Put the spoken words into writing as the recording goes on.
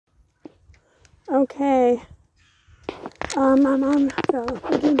Okay. I'm on the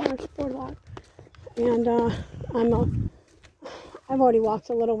maGee Marsh boardwalk, and I've already walked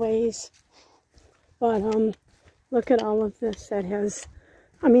a little ways, but look at all of this that has.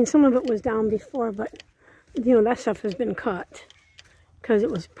 I mean, some of it was down before, but you know that stuff has been cut because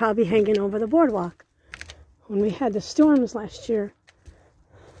it was probably hanging over the boardwalk when we had the storms last year.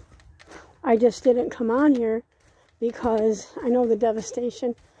 I just didn't come on here because I know the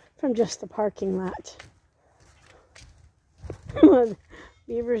devastation from just the parking lot.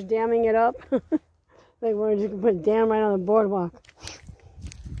 Beavers damming it up. They were just going to put a dam right on the boardwalk.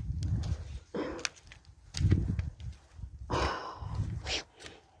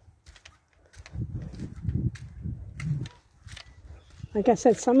 Like I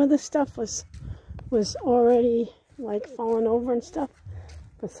said, some of the stuff was already like falling over and stuff,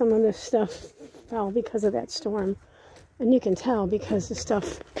 but some of this stuff fell because of that storm. And you can tell because the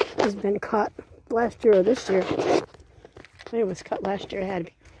stuff has been cut last year or this year. It was cut last year. It had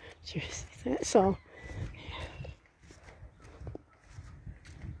to be. Seriously. So,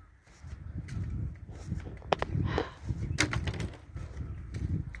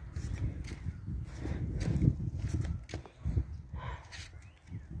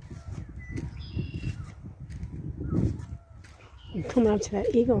 I'm coming up to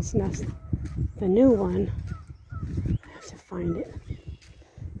that eagle's nest, the new one. I have to find it.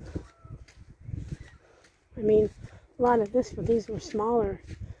 I mean, a lot of these were smaller.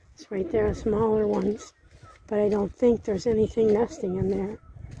 It's right there, smaller ones. But I don't think there's anything nesting in there.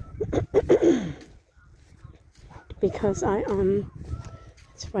 Because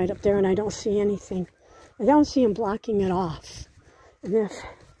it's right up there and I don't see anything. I don't see them blocking it off. And if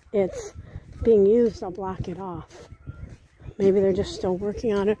it's being used, I'll block it off. Maybe they're just still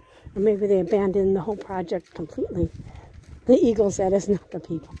working on it, or maybe they abandoned the whole project completely. The eagles, that is, not the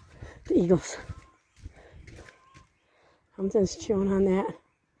people. The eagles. Something's chewing on that.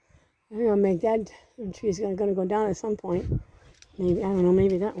 I don't know, make that tree's going to go down at some point. Maybe, I don't know,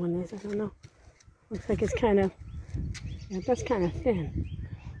 maybe that one is, I don't know. Looks like it's kind of, yeah, that's kind of thin.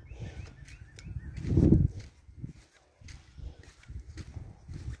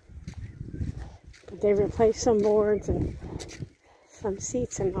 But they replaced some boards and some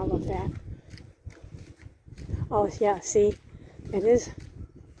seats and all of that. Oh, yeah, see, it is.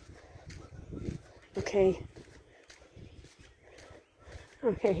 Okay.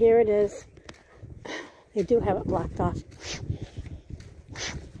 Okay, here it is. They do have it blocked off.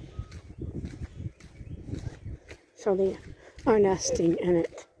 So they are nesting in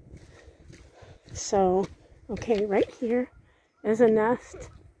it. So, okay, right here is a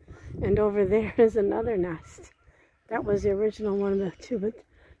nest. And over there is another nest. That was the original one of the two, but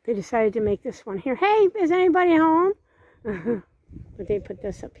they decided to make this one here. Hey, is anybody home? But they put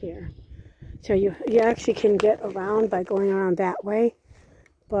this up here. So you actually can get around by going around that way.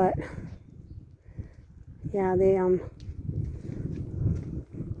 But yeah, they I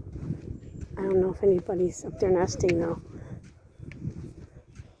don't know if anybody's up there nesting though.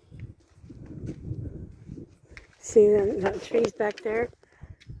 See the trees back there?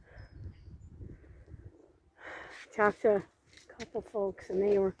 Talked to a couple folks and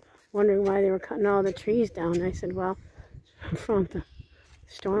they were wondering why they were cutting all the trees down. I said, well, from the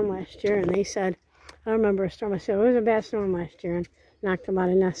storm last year. And they said, I don't remember a storm. I said, it was a bad storm last year and knocked a lot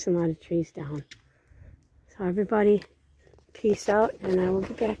of nests and a lot of trees down. So everybody, peace out, and I will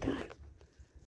get back on.